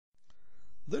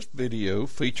This video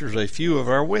features a few of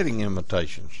our wedding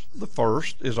invitations. The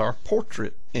first is our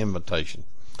portrait invitation.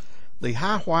 The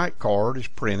high white card is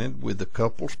printed with the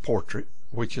couple's portrait,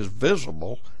 which is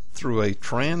visible through a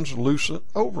translucent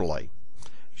overlay.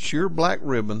 Sheer black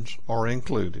ribbons are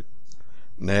included.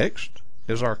 Next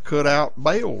is our cutout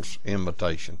bales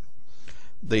invitation.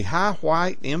 The high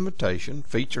white invitation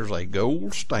features a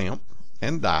gold stamp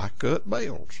and die-cut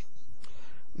bales.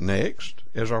 Next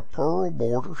is our pearl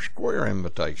border square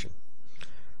invitation.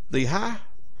 The high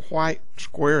white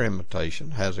square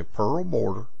invitation has a pearl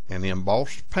border and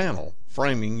embossed panel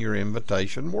framing your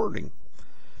invitation wording.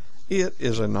 It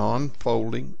is a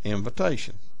non-folding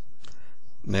invitation.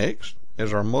 Next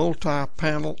is our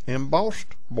multi-panel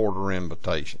embossed border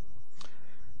invitation.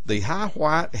 The high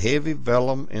white heavy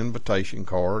vellum invitation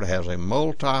card has a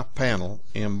multi-panel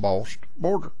embossed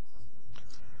border.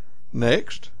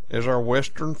 Next is our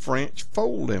Western French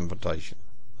fold invitation.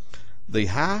 The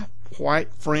high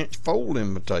white French fold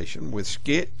invitation with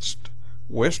sketched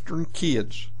Western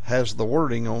kids has the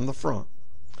wording on the front.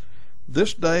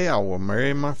 This day I will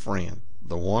marry my friend,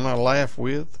 the one I laugh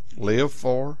with, live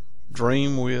for,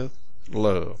 dream with,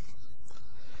 love.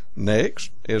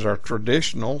 Next is our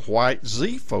traditional white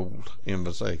Z-fold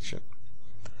invitation.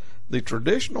 The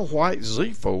traditional white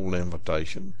Z-fold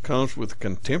invitation comes with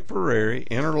contemporary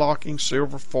interlocking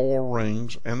silver foil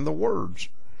rings and the words,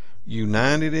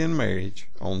 "United in Marriage,"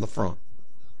 on the front.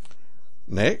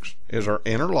 Next is our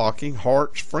interlocking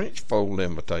hearts French fold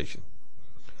invitation.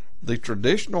 The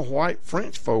traditional white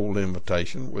French fold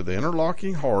invitation with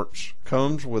interlocking hearts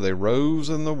comes with a rose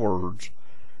and the words,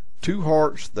 "Two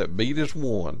hearts that beat as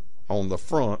one," on the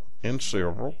front in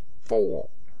silver foil.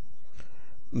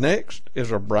 Next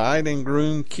is our bride and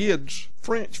groom kids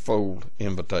French fold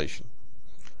invitation.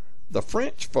 The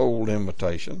French fold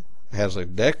invitation has a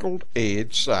deckled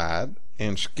edge side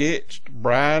and sketched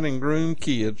bride and groom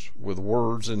kids with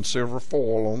words in silver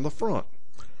foil on the front.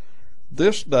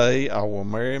 This day I will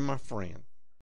marry my friend.